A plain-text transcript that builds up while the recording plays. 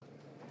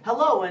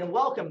Hello and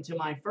welcome to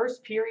my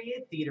first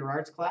period theater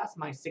arts class,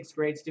 my sixth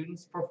grade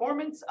students'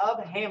 performance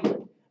of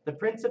Hamlet, the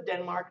Prince of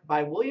Denmark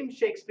by William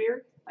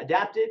Shakespeare,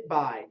 adapted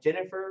by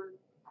Jennifer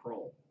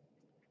Kroll.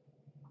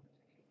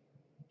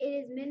 It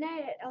is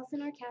midnight at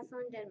Elsinore Castle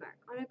in Denmark.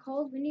 On a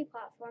cold, windy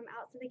platform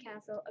outside the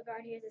castle, a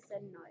guard hears a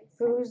sudden noise.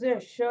 Who's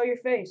this? Show your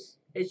face.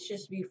 It's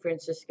just me,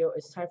 Francisco.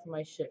 It's time for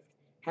my shift.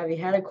 Have you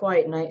had a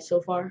quiet night so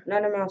far?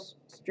 Not a mouse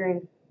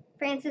string.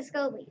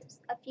 Francisco leaves.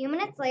 A few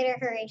minutes later,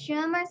 Horatio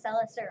and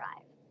Marcellus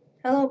arrive.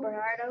 Hello,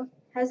 Bernardo.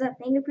 Has that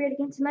thing appeared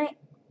again tonight?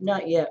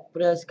 Not yet,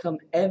 but it has come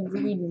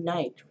every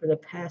night for the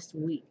past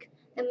week.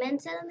 The men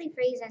suddenly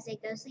freeze as a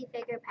ghostly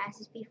figure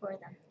passes before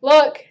them.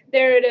 Look,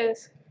 there it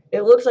is.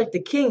 It looks like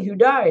the king who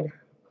died.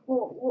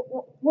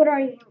 What are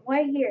you?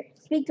 Why here?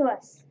 Speak to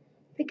us.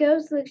 The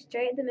ghost looks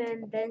straight at the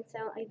men, then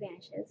silently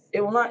vanishes.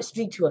 It will not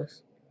speak to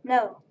us.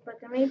 No,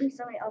 but there may be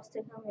somebody else to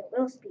whom it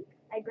will speak.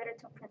 I'd better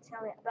tell Prince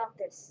Hamlet about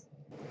this.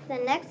 The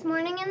next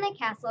morning in the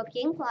castle,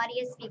 King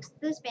Claudius speaks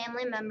to his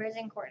family members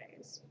and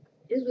courtiers.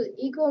 It is with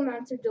equal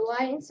amounts of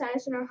delight and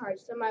sadness in our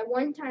hearts that my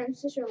one-time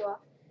sister-in-law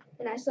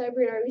and I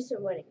celebrate our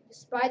recent wedding.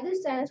 Despite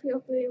this sadness, we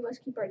hopefully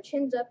must keep our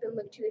chins up and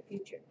look to the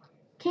future.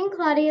 King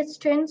Claudius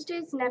turns to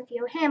his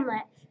nephew,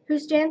 Hamlet, who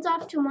stands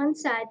off to one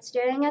side,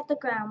 staring at the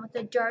ground with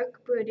a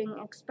dark, brooding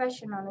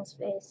expression on his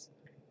face.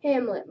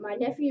 Hamlet, my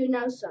nephew and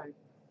now son,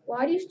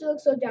 why do you still look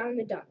so down in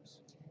the dumps?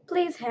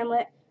 Please,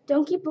 Hamlet,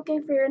 don't keep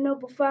looking for your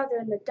noble father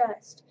in the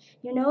dust.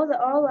 You know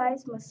that all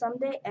lives must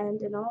someday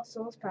end and all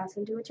souls pass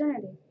into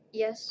eternity.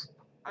 Yes,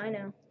 I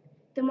know.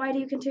 Then why do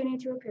you continue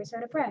to appear so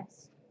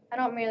depressed? I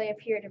don't merely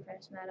appear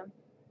depressed, madam.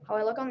 How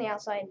I look on the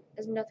outside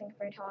is nothing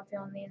compared to how I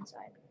feel on the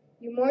inside.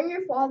 You mourn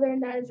your father,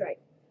 and that is right.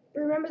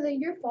 But remember that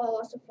your father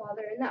lost a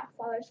father, and that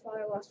father's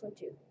father lost one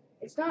too.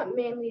 It's not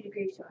manly to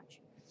grieve so much.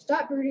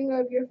 Stop brooding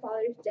over your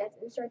father's death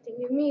and start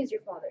thinking of me as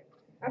your father.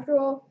 After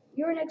all,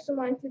 you are next in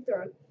line for the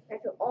throne, and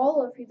I feel all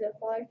love for you that a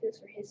father feels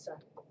for his son.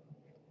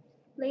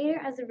 Later,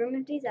 as the room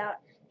empties out,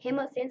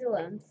 Hamlet stands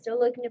alone, still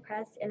looking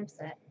depressed and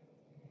upset.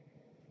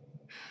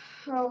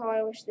 Oh, how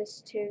I wish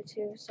this too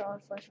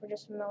solid flesh would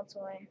just melt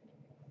away.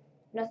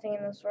 Nothing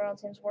in this world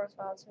seems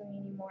worthwhile to me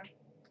anymore.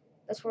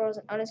 This world is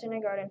an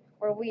unattended garden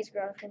where weeds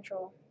grow out of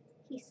control.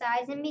 He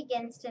sighs and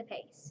begins to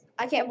pace.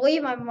 I can't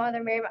believe my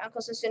mother married my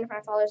uncle so soon after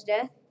my father's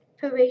death.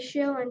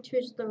 Horatio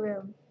enters the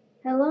room.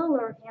 Hello,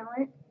 Lord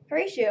Hamlet.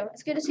 Horatio,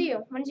 it's good to see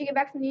you. When did you get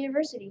back from the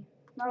university?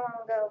 Not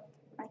long ago.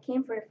 I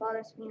came for your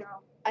father's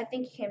funeral. I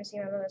think you came to see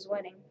my mother's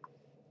wedding.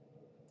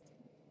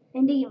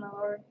 Indeed, my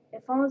lord.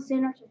 It followed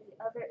soon after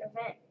the other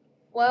event.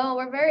 Well,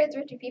 we're very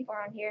thrifty people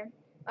around here.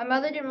 My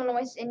mother didn't want to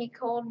waste any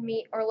cold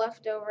meat or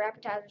leftover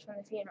appetizers from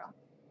the funeral.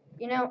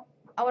 You know,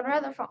 I would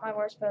rather fought my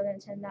worst foe than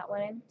attend that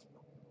wedding.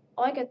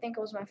 All I could think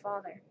of was my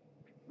father.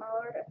 My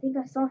lord, I think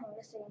I saw him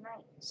yesterday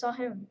night. Saw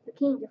whom? The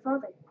king, your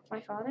father.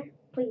 My father?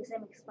 Please, let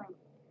me explain.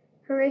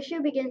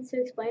 Horatio begins to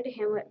explain to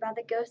Hamlet about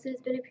the ghost that has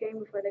been appearing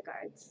before the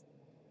guards.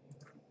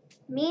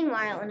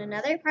 Meanwhile, in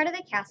another part of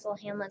the castle,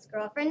 Hamlet's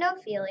girlfriend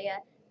Ophelia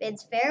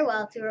bids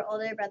farewell to her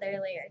older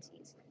brother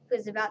Laertes, who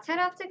is about to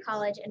head off to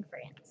college in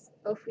France.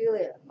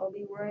 Ophelia, I'll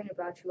be worrying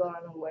about you while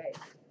I'm away.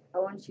 I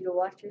want you to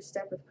watch your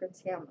step with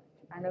Prince Hamlet.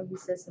 I know he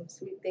says some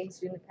sweet things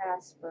to you in the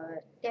past,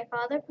 but... Their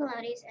father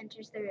Polonius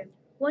enters the room.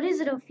 What is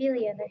it,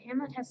 Ophelia, that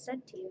Hamlet has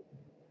said to you?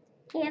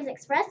 He has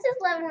expressed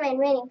his love and made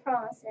many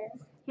promises.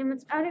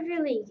 Hamlet's out of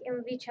your league and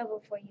will be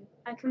trouble for you.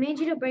 I command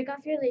you to break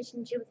off your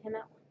relationship with him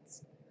at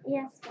once.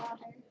 Yes,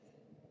 Father.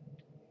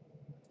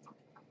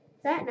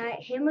 That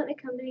night, Hamlet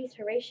accompanies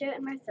Horatio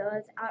and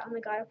Marcellus out on the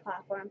guarded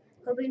platform,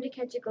 hoping to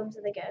catch a glimpse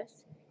of the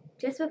ghost.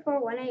 Just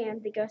before 1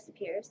 a.m., the ghost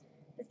appears.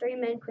 The three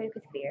men quake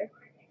with fear.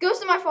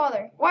 Ghost of my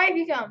father, why have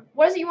you come?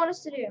 What is it you want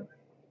us to do?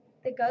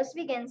 The ghost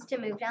begins to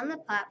move down the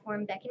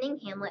platform, beckoning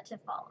Hamlet to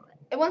follow it.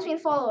 It wants me to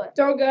follow it.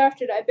 Don't go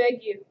after it, I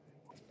beg you.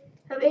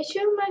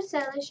 Horatio and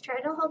Marcellus try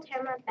to hold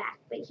Hamlet back,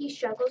 but he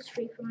struggles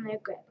free from their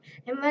grip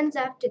and runs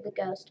after the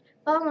ghost,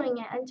 following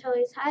it until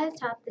he's high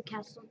atop the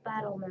castle's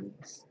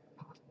battlements.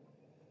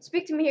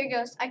 Speak to me here,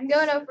 ghost. I can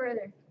go no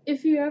further.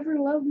 If you ever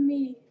loved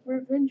me,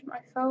 revenge my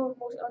foul,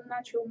 most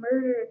unnatural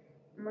murder.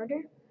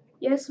 Murder?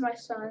 Yes, my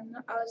son,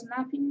 I was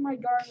napping my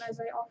garden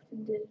as I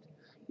often did.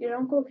 Your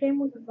uncle came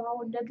with a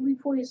vial of deadly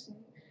poison.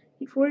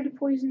 He poured the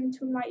poison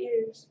into my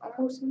ears.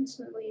 Almost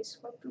instantly, it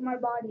swept through my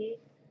body.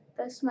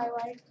 Thus my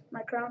life,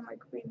 my crown, my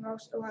queen,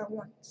 lost all at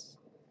once.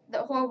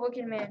 That horrible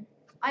wicked man.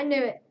 I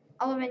knew it.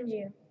 I'll avenge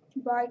you.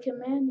 But I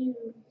command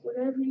you,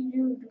 whatever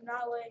you do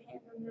not lay a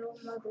hand on your own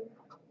mother.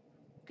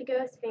 The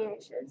ghost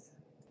vanishes.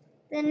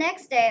 The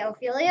next day,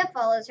 Ophelia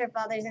follows her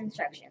father's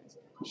instructions.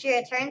 She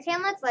returns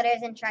Hamlet's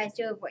letters and tries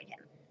to avoid him.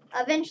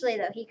 Eventually,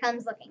 though, he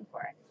comes looking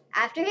for her.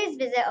 After his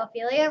visit,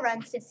 Ophelia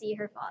runs to see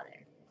her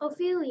father.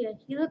 Ophelia,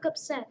 you look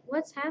upset.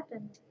 What's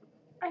happened?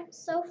 I'm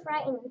so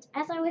frightened.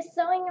 As I was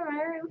sewing in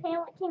my room,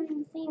 Hamlet came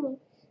in to see me.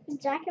 His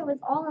jacket was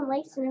all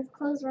unlaced and his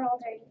clothes were all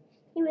dirty.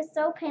 He was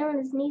so pale and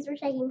his knees were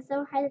shaking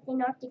so hard that they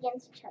knocked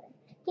against each other.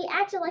 He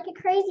acted like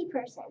a crazy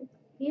person.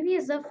 Maybe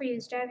his love for you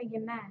is driving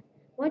him mad.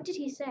 What did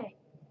he say?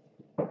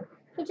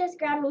 He just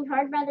grabbed me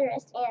hard by the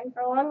wrist and,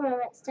 for a long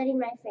moment, studied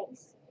my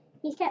face.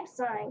 He kept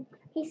sighing.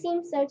 He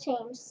seemed so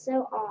changed,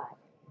 so odd.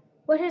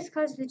 What has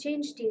caused the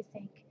change, do you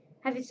think?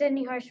 Have you said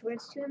any harsh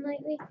words to him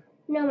lately?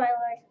 No, my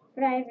lord,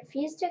 but I have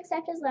refused to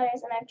accept his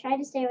letters, and I've tried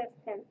to stay away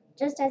from him,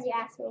 just as you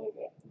asked me to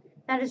do.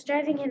 That is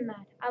driving him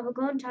mad. I will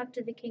go and talk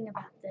to the king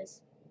about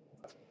this.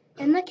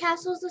 In the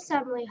castle's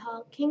assembly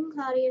hall, King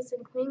Claudius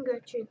and Queen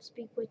Gertrude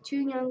speak with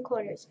two young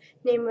courtiers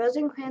named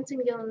Rosencrantz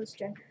and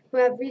Guildenstern, who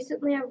have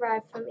recently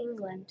arrived from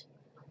England.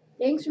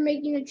 Thanks for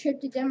making the trip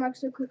to Denmark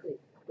so quickly.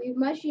 We've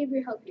much need of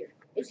your help here.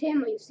 It's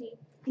Hamlet, you see.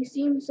 He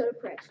seems so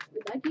depressed.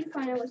 We'd like you to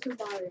find out what's been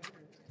bothering him.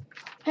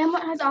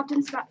 Hamlet has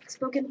often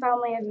spoken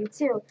fondly of you,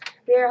 too.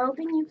 We are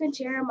hoping you can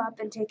cheer him up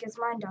and take his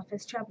mind off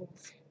his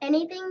troubles.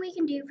 Anything we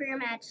can do for your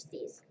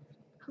majesties.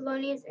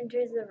 Polonius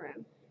enters the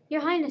room.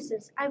 Your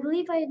highnesses, I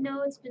believe I know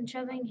what's been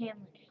troubling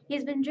Hamlet. He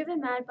has been driven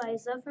mad by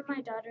his love for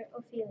my daughter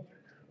Ophelia.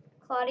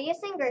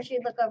 Claudius and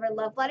Gertrude look over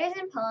love letters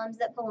and poems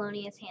that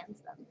Polonius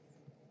hands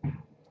them.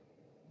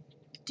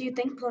 Do you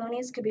think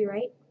Polonius could be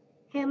right?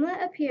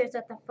 Hamlet appears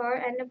at the far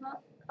end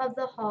of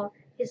the hall,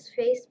 his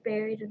face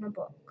buried in a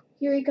book.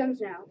 Here he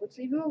comes now. Let's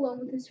leave him alone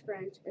with his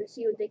friends and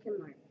see what they can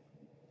learn.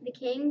 The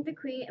king, the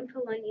queen, and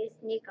Polonius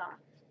sneak off.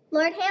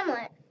 Lord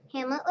Hamlet.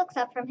 Hamlet looks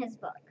up from his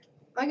book.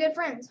 My good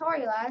friends, how are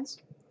you,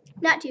 lads?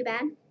 Not too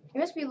bad. You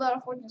must be a lot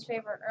of fortune's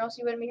favor, or else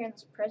you wouldn't be here in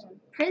this prison.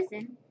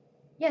 Prison?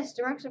 Yes,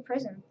 Denmark's a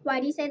prison. Why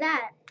do you say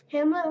that?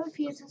 Hamlet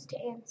refuses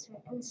to answer.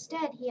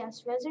 Instead, he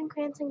asks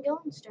Rosencrantz and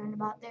Guildenstern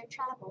about their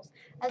travels.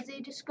 As they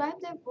describe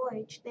their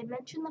voyage, they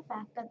mention the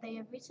fact that they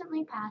have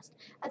recently passed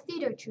a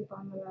theater troupe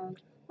on the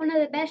road. One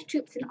of the best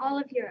troops in all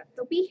of Europe.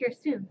 They'll be here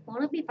soon.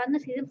 Won't it be fun to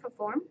see them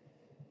perform?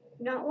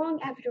 Not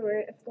long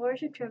afterward, a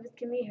flourish of trumpets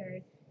can be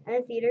heard, and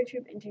a theater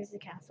troupe enters the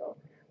castle.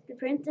 The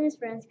prince and his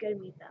friends go to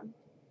meet them.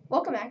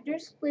 Welcome,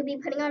 actors. Will you be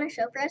putting on a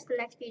show for us the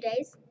next few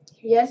days?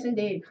 Yes,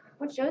 indeed.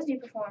 What shows do you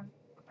perform?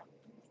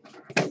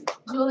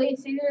 Julie,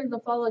 Caesar is the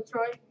fall of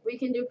Troy. We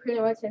can do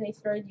pretty much any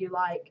story you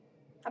like.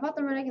 How about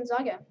the Red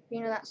Gonzaga? Do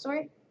you know that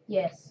story?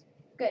 Yes.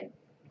 Good.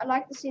 I'd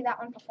like to see that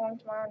one performed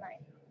tomorrow night.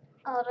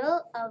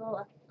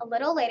 A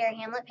little later,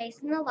 Hamlet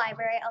paced in the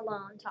library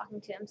alone,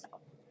 talking to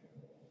himself.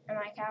 Am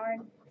I a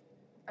coward?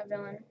 A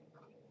villain?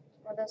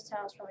 Well, those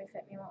titles probably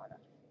fit me well enough.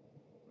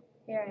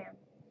 Here I am,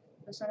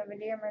 the son of a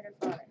dear murdered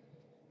father.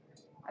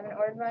 I've been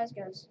ordered by his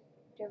ghost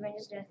to avenge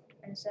his death,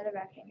 and instead of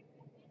acting,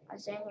 I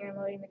stand here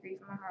loading the grief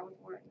in my heart with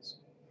words.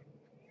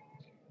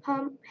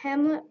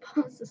 Hamlet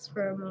pauses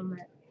for a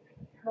moment.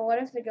 But what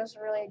if the ghost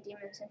is really a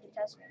demon sent to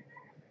test me?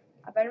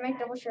 I better make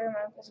double sure of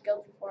my uncle's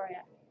guilt before I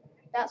act.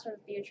 That's where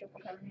the theater troupe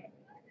will come in handy.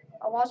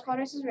 I'll watch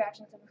Claudius'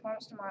 reaction to the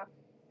performance tomorrow,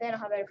 then I'll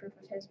have better proof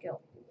of his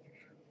guilt.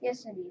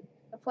 Yes, indeed.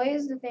 The play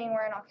is the thing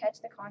wherein I'll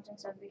catch the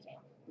conscience of the king.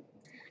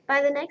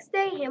 By the next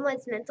day,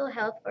 Hamlet's mental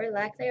health or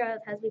lack thereof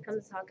has become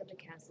the talk of the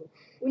castle.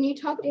 When you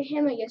talked to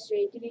Hamlet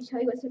yesterday, did he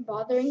tell you what's been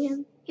bothering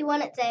him? He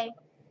wouldn't say.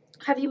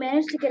 Have you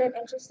managed to get him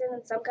interested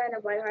in some kind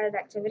of lighthearted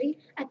activity?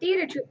 A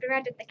theater troupe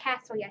arrived at the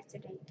castle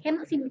yesterday.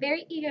 Hamlet seemed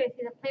very eager to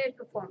see the players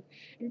perform.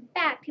 In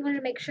fact, he wanted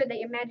to make sure that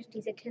your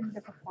majesties attend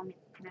the performance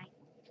tonight.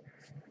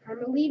 I'm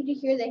relieved to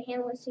hear that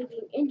Hamlet's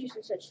taking interest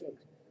in such things.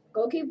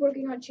 Go keep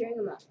working on cheering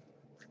him up.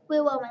 We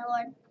will, my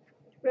lord.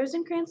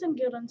 Rosencrantz and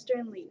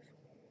Guildenstern leave.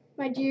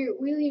 My dear,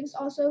 we leave us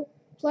also.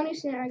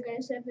 Polonius and I are going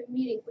to set up a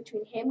meeting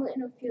between Hamlet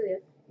and Ophelia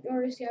in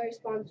order to see how he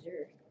responds to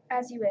her.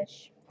 As you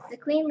wish. The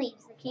queen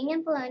leaves. The king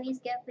and Polonius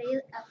get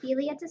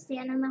Ophelia to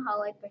stand in the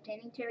hallway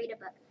pretending to read a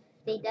book.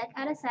 They duck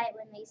out of sight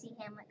when they see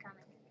Hamlet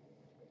coming.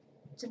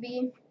 To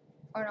be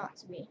or not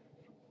to be?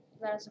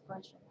 That is the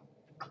question.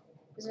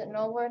 Is it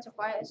nobler to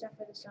quietly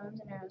suffer the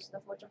stones and arrows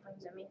the fortune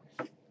flings at me?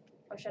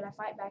 Or should I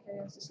fight back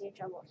against the sea of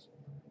troubles?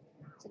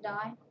 To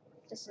die,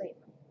 to sleep.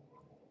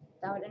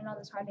 That would end all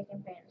this heartache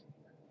and pain.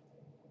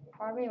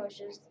 Part of me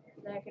wishes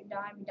that I could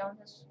die and be done with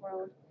this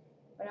world,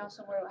 but I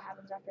also worry what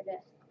happens after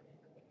death.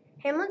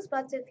 Hamlet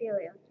spots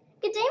Ophelia.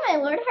 Good day, my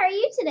lord. How are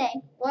you today?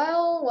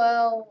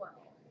 Well.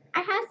 I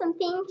have some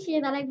things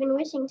here that I've been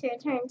wishing to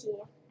return to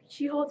you.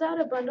 She holds out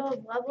a bundle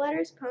of love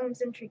letters,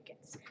 poems, and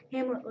trinkets.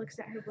 Hamlet looks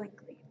at her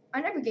blankly. I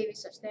never gave you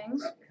such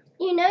things.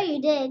 You know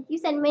you did. You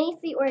said many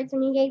sweet words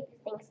when you gave these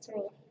things to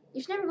me.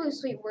 You should never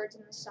lose sweet words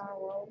in this sour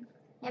world.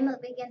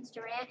 Hamlet begins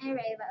to rant and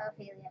rave at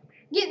Ophelia.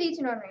 Get thee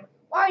to nunnery.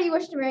 Why do you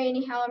wish to marry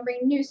anyhow and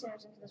bring new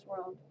sinners into this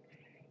world?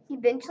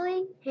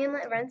 Eventually,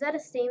 Hamlet runs out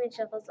of steam and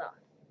shuffles off.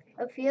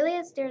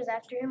 Ophelia stares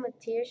after him with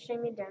tears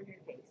streaming down her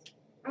face.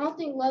 I don't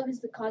think love is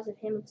the cause of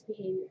Hamlet's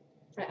behavior.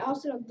 I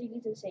also don't think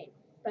he's insane,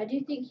 but I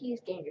do think he is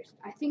dangerous.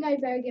 I think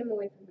I'd better get him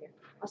away from here.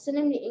 I'll send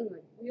him to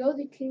England. We owe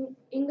the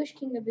English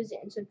king a visit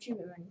and some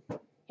treatment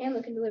money.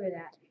 Hamlet can deliver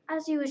that.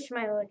 As you wish,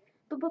 my lord.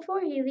 But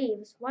before he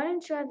leaves, why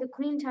don't you have the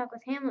queen talk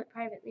with Hamlet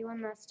privately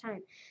one last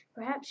time?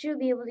 Perhaps she'll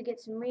be able to get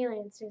some real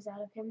answers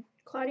out of him.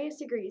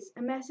 Claudius agrees.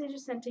 A message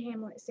is sent to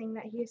Hamlet saying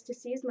that he is to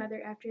see his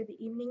mother after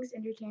the evening's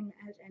entertainment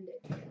has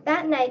ended.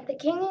 That night, the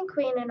king and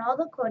queen and all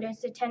the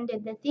courtiers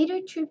attended the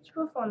theater troupe's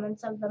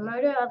performance of The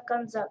Murder of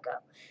Gonzago.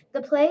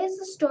 The play is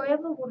the story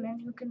of a woman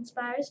who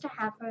conspires to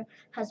have her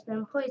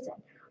husband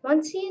poisoned.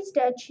 Once he is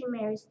dead, she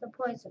marries the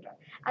poisoner.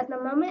 At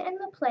the moment in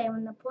the play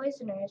when the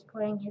poisoner is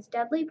pouring his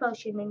deadly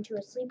potion into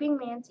a sleeping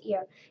man's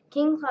ear,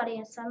 King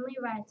Claudius suddenly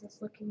rises,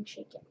 looking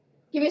shaken.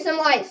 Give me some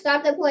lights.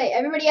 Stop the play.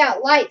 Everybody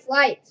out. Lights,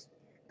 lights.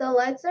 The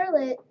lights are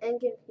lit in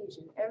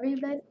confusion.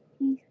 Everybody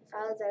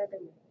files out of the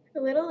room. A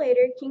little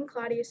later, King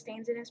Claudius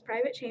stands in his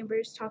private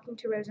chambers talking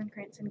to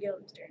Rosencrantz and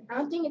Guildenstern. I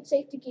don't think it's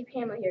safe to keep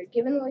Hamlet here,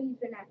 given the way he's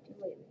been acting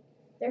lately.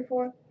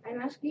 Therefore, I'm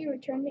asking you to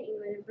return to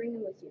England and bring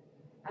him with you.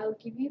 I will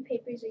give you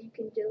papers that you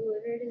can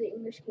deliver to the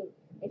English king,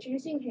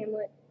 introducing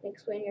Hamlet and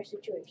explaining your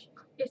situation.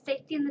 Your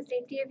safety and the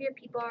safety of your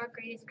people are our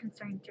greatest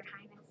concerns, Your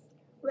Highness.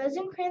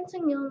 Rosencrantz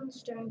and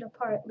Guildenstern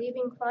depart,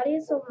 leaving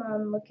Claudius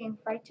alone, looking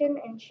frightened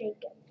and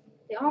shaken.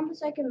 The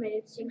homicide I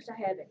committed seems to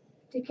have it,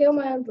 to kill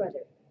my own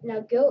brother.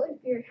 Now guilt and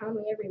fear hound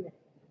me every minute.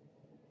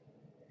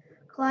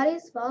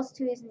 Claudius falls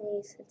to his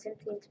knees,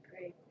 attempting to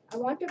pray. I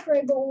want to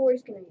pray, but what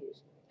words can I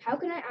use? How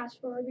can I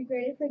ask for or be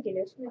granted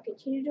forgiveness when I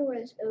continue to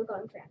wear this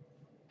ill-gotten crown?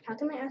 How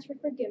can I ask for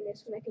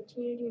forgiveness when I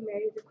continue to be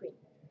married to the queen?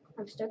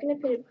 I'm stuck in a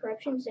pit of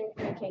corruption and sin,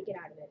 and I can't get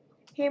out of it.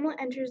 Hamlet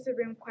enters the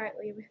room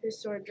quietly with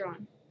his sword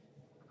drawn.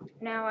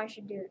 Now I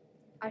should do it.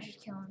 I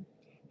should kill him.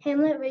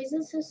 Hamlet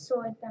raises his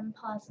sword, then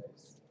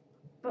pauses.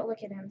 But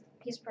look at him.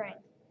 He's praying.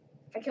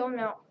 If I kill him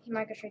now, he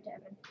might go straight to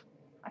heaven.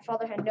 My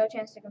father had no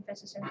chance to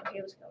confess his sins when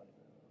he was killed.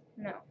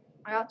 No,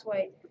 I ought to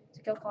wait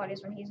to kill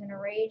Claudius when he's in a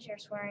rage or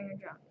swearing or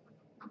drunk.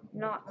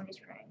 Not when he's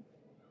praying.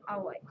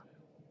 I'll wait.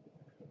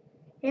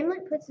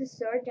 Hamlet puts his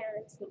sword down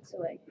and sneaks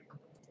away.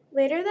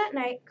 Later that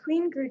night,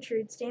 Queen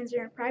Gertrude stands in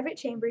her private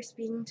chamber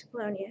speaking to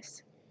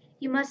Polonius.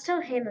 You must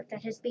tell Hamlet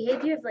that his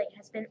behavior of late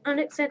has been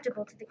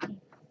unacceptable to the king.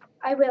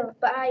 I will,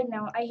 but I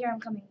hear him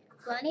coming.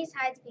 Polonius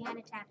hides behind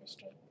a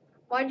tapestry.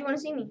 Why did you want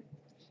to see me?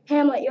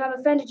 Hamlet, you have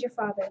offended your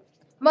father.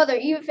 Mother,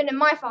 you offended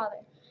my father.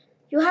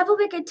 You have a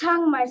wicked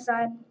tongue, my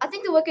son. I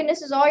think the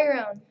wickedness is all your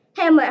own.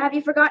 Hamlet, have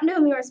you forgotten to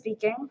whom you are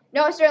speaking?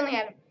 No, I certainly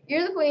haven't.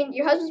 You're the queen,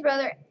 your husband's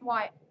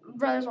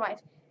brother's wife,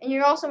 and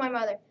you're also my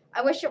mother.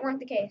 I wish it weren't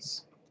the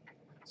case.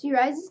 She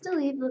rises to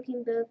leave,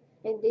 looking both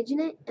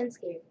indignant and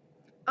scared.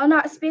 I'll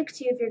not speak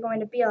to you if you're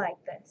going to be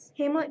like this.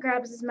 Hamlet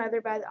grabs his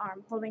mother by the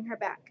arm, holding her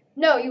back.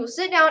 No, you will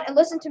sit down and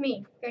listen to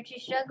me.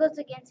 Gertrude struggles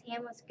against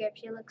Hamlet's grip.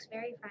 She looks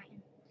very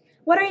frightened.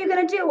 What are you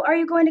going to do? Are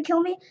you going to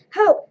kill me?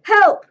 Help!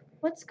 Help!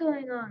 What's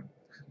going on?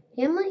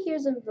 Hamlet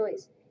hears a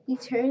voice. He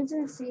turns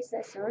and sees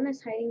that someone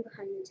is hiding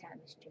behind the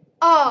tapestry.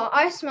 Oh,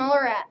 I smell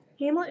a rat.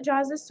 Hamlet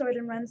draws his sword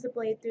and runs the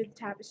blade through the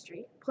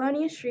tapestry.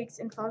 Polonius shrieks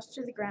and falls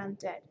to the ground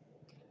dead.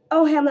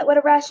 Oh, Hamlet, what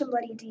a rash and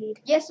bloody deed.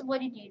 Yes, a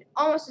bloody deed.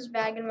 Almost as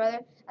bad, good mother,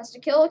 as to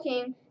kill a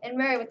king and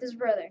marry with his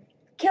brother.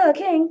 Kill a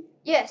king?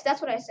 Yes,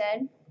 that's what I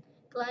said.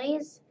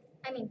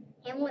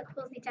 Hamlet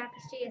pulls the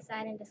tapestry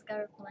aside and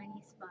discovers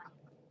Polonius' body.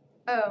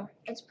 Oh,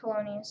 it's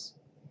Polonius.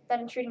 That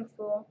intruding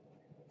fool.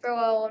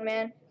 Farewell, old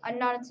man. I did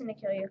not intend to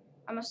kill you.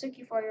 I must seek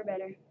you for your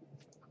better.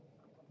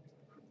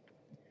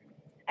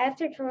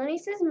 After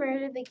Polonius'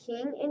 murder, the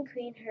king and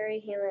queen hurry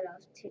Hamlet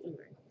off to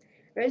England.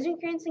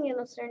 Rosencrantz and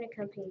Guildenstern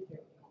accompany him,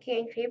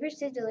 carrying papers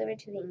to deliver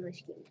to the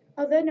English king.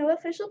 Although no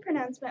official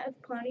pronouncement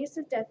of Polonius'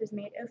 death is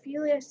made,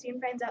 Ophelia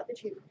soon finds out the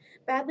truth.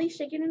 Badly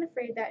shaken and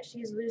afraid that she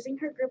is losing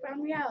her grip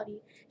on reality,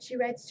 she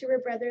writes to her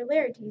brother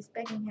Laertes,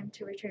 begging him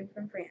to return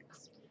from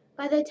France.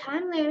 By the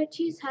time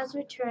Laertes has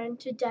returned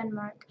to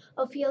Denmark,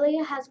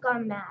 Ophelia has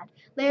gone mad.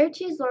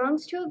 Laertes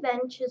longs to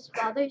avenge his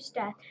father's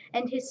death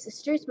and his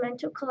sister's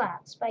mental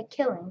collapse by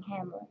killing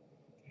Hamlet.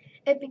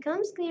 It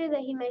becomes clear that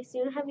he may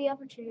soon have the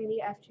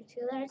opportunity after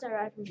 2 letters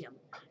arrive from him.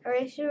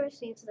 Horatio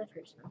receives the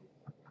first one.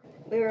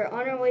 We were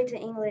on our way to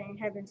England and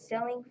had been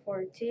sailing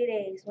for 2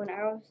 days when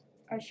our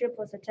ship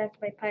was attacked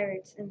by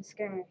pirates in the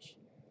skirmish.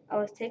 I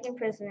was taken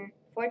prisoner.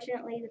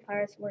 Fortunately, the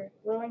pirates were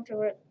willing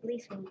to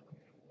release me,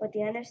 with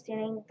the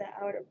understanding that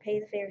I would pay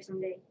the favor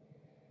someday.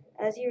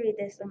 As you read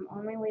this, I'm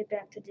on my way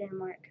back to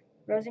Denmark.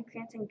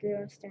 Rosencrantz and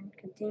Guildenstern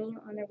continue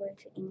on their way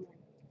to England.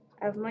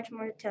 I have much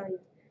more to tell you,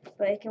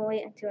 but it can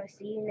wait until I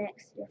see you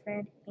next, your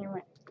friend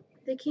Hamlet.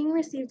 The king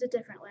receives a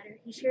different letter.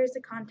 He shares the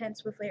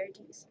contents with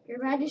Laertes.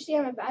 Your Majesty,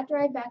 I'm about to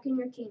ride back in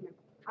your kingdom.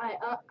 I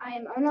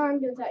am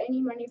unarmed without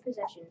any money or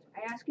possessions.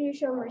 I ask you to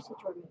show mercy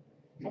toward me.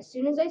 As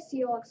soon as I see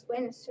you, I'll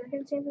explain the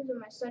circumstances of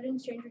my sudden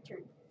strange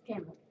return.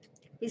 Hamlet.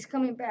 He's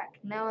coming back.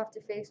 Now I have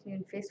to face me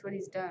and face what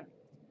he's done.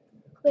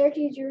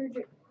 Laertes, your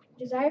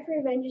desire for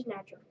revenge is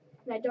natural,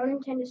 and I don't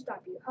intend to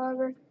stop you.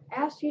 However, I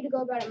ask you to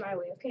go about it my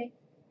way, okay?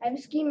 I have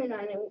a scheme in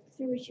mind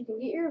through which you can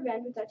get your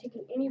revenge without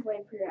taking any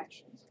blame for your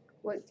actions.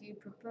 What do you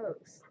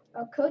propose?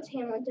 I'll coach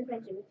Hamlet to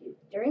fence it with you.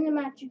 During the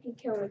match, you can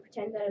kill him and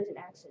pretend that it was an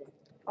accident.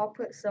 I'll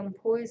put some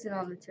poison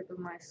on the tip of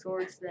my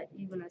sword so that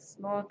even a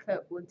small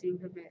cup will do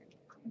him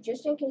in.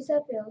 Just in case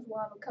that fails, we'll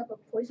have a cup of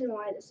poison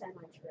wine at the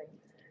sandwich ring.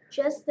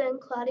 Just then,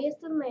 Claudius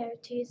and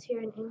Laertes hear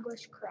an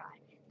English cry.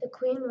 The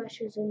queen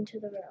rushes into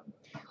the room.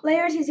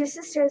 Laertes, your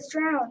sister is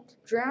drowned.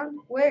 Drowned?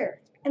 Where?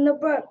 In the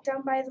brook,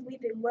 down by the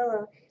weeping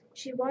willow.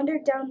 She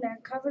wandered down there,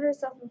 covered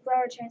herself in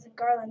flower chains and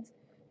garlands,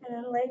 and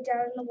then lay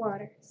down in the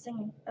water,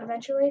 singing.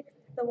 Eventually,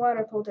 the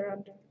water pulled her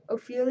under.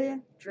 Ophelia?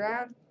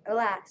 Drowned?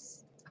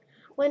 Alas!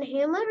 When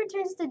Hamlet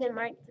returns to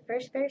Denmark, the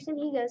first person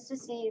he goes to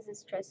see is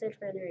his trusted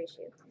friend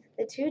Horatio.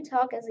 The two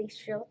talk as they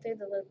stroll through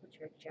the local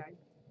churchyard.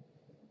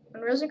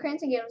 When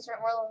Rosencrantz and Guildenstern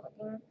were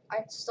looking,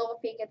 I stole a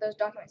peek at those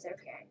documents they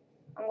were carrying.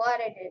 I'm glad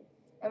I did.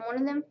 In one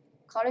of them,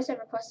 Claudius had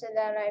requested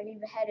that I be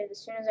beheaded as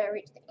soon as I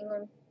reached the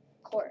England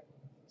court.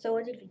 So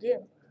what did you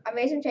do? I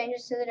made some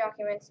changes to the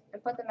documents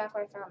and put them back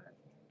where I found them.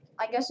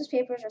 I guess his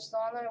papers are still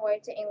on their way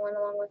to England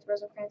along with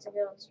Rosencrantz and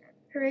Guildenstern.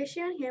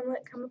 Horatio and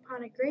Hamlet come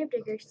upon a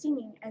gravedigger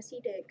singing as he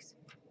digs.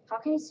 How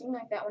can he sing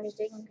like that when he's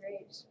digging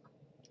graves?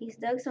 He's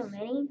dug so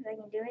many that I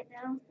can do it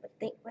now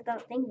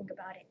without thinking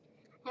about it.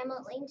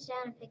 Hamlet leans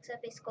down and picks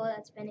up a skull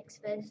that's been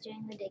exposed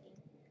during the digging.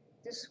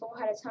 This skull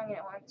had a tongue in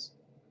it once,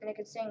 and it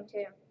could sing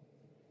too.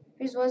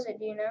 Whose was it,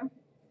 do you know?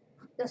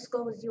 The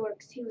skull was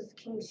York's. He was the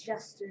king's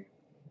jester.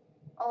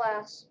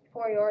 Alas,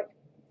 poor York.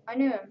 I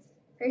knew him.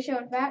 Horatio,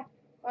 in fact,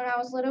 when I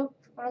was a little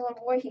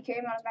boy, he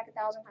carried me on his back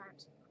 1,000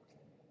 times.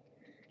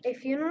 A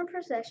funeral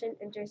procession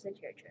enters the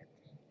churchyard.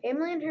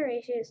 Hamlet and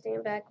Horatio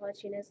stand back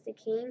watching as the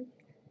king,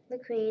 the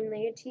queen,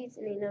 Laertes,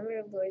 and a number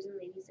of lords and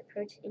ladies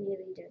approach a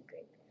newly dug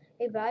grave.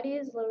 A body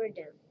is lowered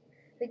down.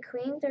 The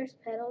queen throws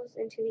petals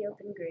into the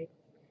open grave.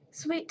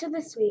 Sweet to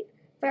the sweet,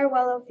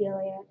 farewell,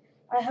 Ophelia.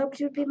 I hoped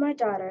you would be my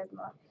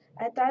daughter-in-law.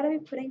 I thought I'd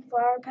be putting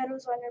flower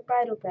petals on your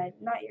bridal bed,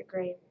 not your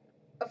grave.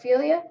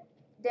 Ophelia?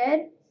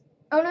 Dead?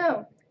 Oh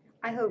no!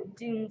 I hope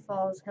doom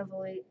falls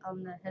heavily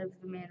on the head of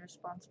the man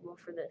responsible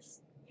for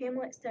this.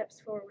 Hamlet steps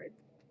forward.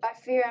 I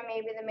fear I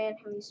may be the man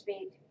whom you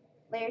speak.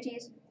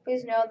 Laertes,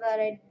 please know that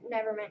I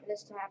never meant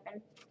this to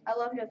happen. I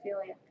loved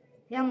Ophelia.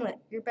 Hamlet,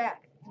 you're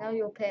back. Now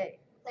you'll pay.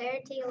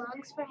 Laertes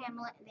longs for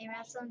Hamlet, and they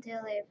wrestle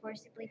until they are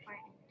forcibly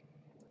parted.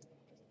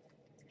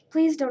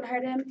 Please don't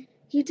hurt him.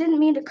 He didn't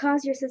mean to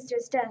cause your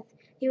sister's death.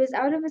 He was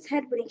out of his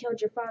head when he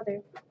killed your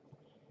father.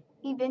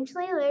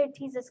 Eventually,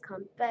 Laertes is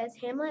calmed, but as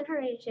Hamlet and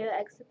Horatio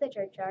exit the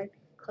churchyard,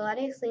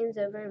 Claudius leans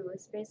over and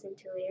whispers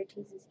into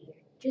Laertes' ear.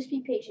 Just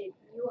be patient.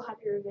 You will have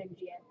your revenge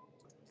yet.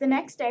 The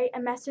next day, a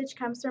message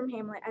comes from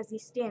Hamlet as he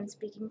stands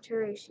speaking to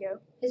Horatio.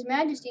 His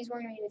Majesty's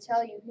wanted me to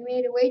tell you he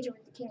made a wager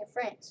with the King of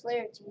France,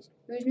 Laertes,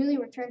 who is newly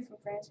returned from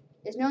France.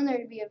 Is known there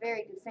to be a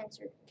very good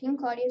fencer. King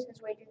Claudius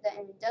has wagered that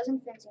in a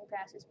dozen fencing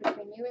passes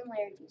between you and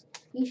Laertes,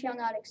 he shall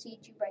not exceed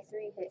you by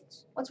 3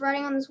 hits. What's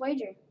riding on this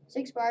wager?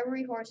 6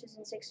 Barbary horses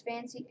and 6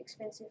 fancy,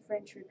 expensive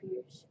French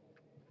rapiers.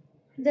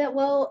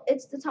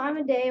 It's the time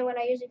of day when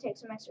I usually take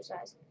some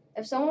exercise.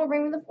 If someone will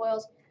bring me the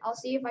foils, I'll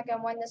see if I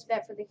can win this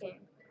bet for the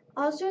king.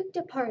 Osric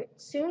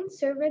departs. Soon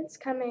servants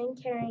come in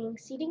carrying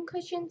seating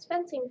cushions,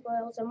 fencing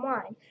foils, and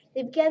wine.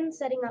 They begin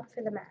setting up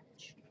for the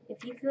match.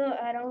 If you feel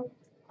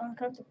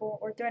uncomfortable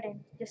or threatened,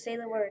 just say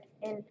the word,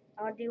 and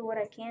I'll do what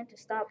I can to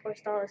stop or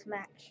stall this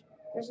match.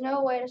 There's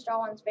no way to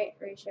stall one's fate,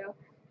 Horatio.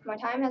 My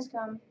time has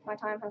come. My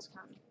time has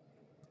come.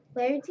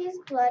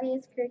 Laertes,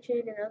 Claudius,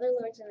 Gertrude, and other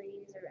lords and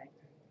ladies arrive.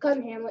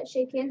 Come, Hamlet,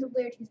 shake hands with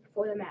Laertes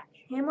before the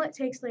match. Hamlet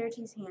takes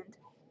Laertes' hand.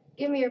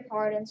 Give me your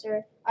pardon,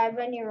 sir. I have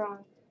done you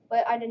wrong,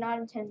 but I did not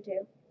intend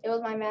to. It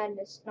was my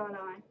madness, not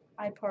I.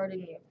 I pardon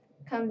you.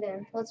 Come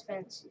then, let's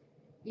fence.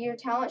 Your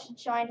talent should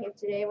shine here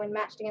today when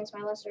matched against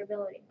my lesser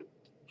ability.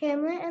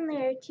 Hamlet and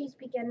Laertes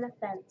begin the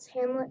fence.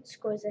 Hamlet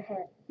scores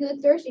ahead. You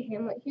look thirsty,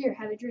 Hamlet. Here,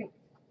 have a drink.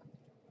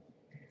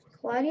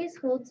 Claudius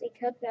holds a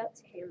cup out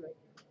to Hamlet.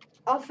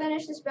 I'll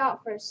finish this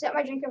bout first. Set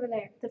my drink over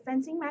there. The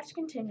fencing match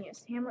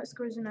continues. Hamlet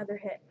scores another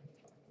hit.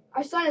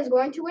 Our son is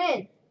going to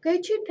win.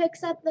 Gertrude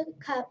picks up the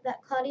cup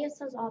that Claudius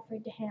has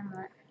offered to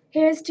Hamlet.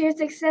 Here's to your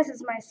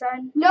successes, my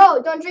son.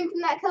 No, don't drink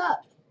from that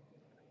cup.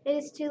 It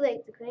is too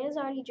late. The queen is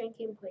already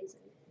drinking poison.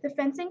 The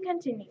fencing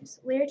continues.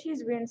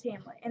 Laertes wounds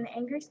Hamlet. In the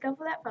angry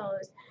scuffle that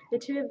follows, the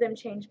two of them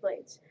change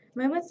blades.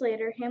 Moments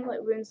later,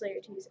 Hamlet wounds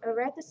Laertes. Over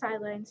at the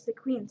sidelines, the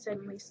queen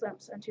suddenly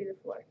slumps onto the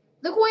floor.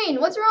 The queen,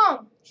 what's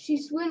wrong? She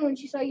swooned when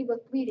she saw you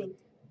both bleeding.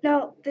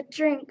 No, the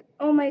drink.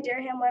 Oh, my dear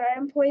Hamlet, I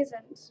am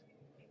poisoned.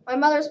 My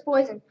mother's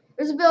poisoned.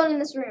 There's a villain in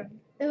this room.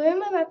 The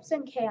room erupts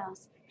in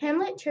chaos.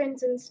 Hamlet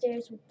turns and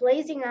stares with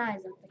blazing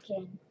eyes at the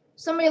king.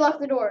 Somebody lock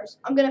the doors.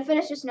 I'm going to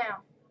finish this now.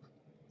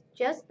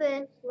 Just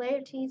then,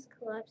 Laertes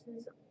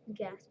collapses,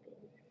 gasping.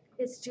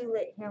 It's too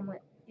late,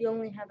 Hamlet. You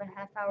only have a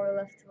half hour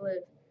left to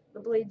live. The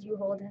blade you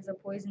hold has a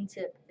poison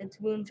tip. Its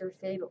wounds are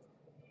fatal.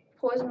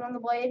 Poison on the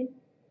blade,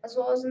 as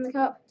well as in the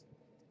cup.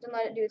 Then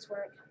let it do its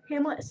work.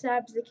 Hamlet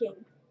stabs the king.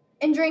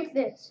 And drink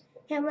this.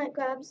 Hamlet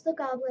grabs the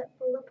goblet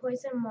full of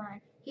poison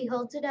wine. He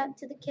holds it up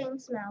to the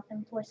king's mouth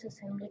and forces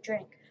him to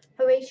drink.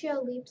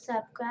 Horatio leaps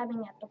up,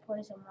 grabbing at the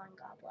poison wine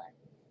goblet.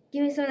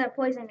 Give me some of that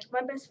poison. If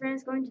my best friend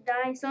is going to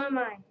die, so am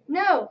I.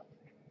 No!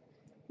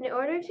 In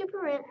order to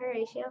prevent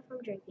Horatio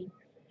from drinking,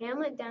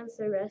 Hamlet downs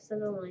the rest of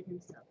the wine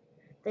himself.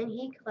 Then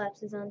he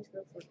collapses onto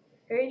the floor.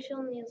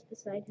 Horatio kneels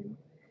beside him.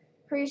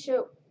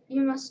 Horatio,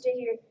 you must stay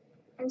here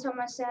and tell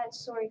my sad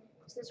story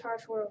to this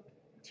harsh world.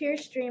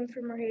 Tears stream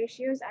from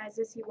Horatio's eyes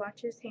as he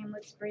watches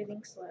Hamlet's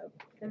breathing slow,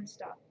 then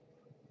stop.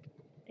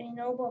 A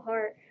noble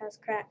heart has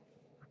cracked.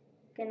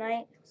 Good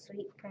night,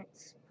 sweet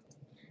prince.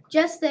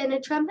 Just then, a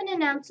trumpet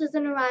announces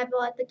an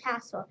arrival at the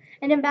castle.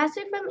 An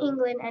ambassador from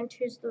England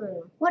enters the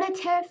room. What a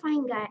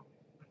terrifying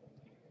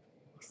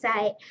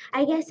sight.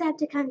 I guess I have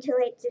to come too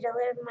late to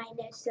deliver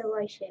my news to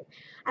Lordship.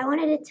 I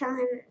wanted to tell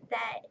him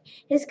that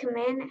his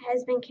command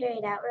has been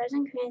carried out.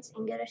 Rosencrantz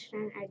and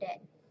Guildenstern are dead.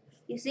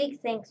 You seek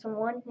thanks from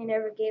one who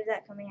never gave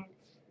that command.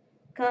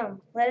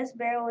 Come, let us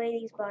bear away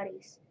these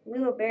bodies. We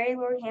will bury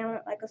Lord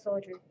Hamlet like a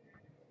soldier,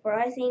 for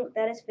I think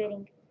that is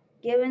fitting,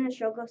 given the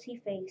struggles he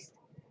faced.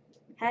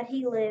 Had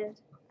he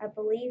lived, I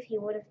believe he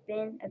would have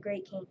been a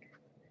great king.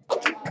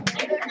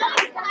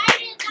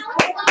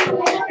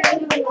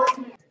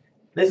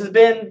 This has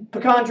been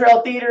Pecan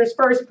Trail Theater's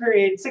first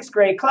period 6th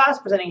grade class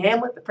presenting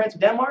Hamlet, the Prince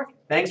of Denmark.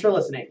 Thanks for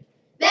listening.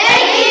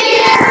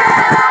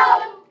 Thank you!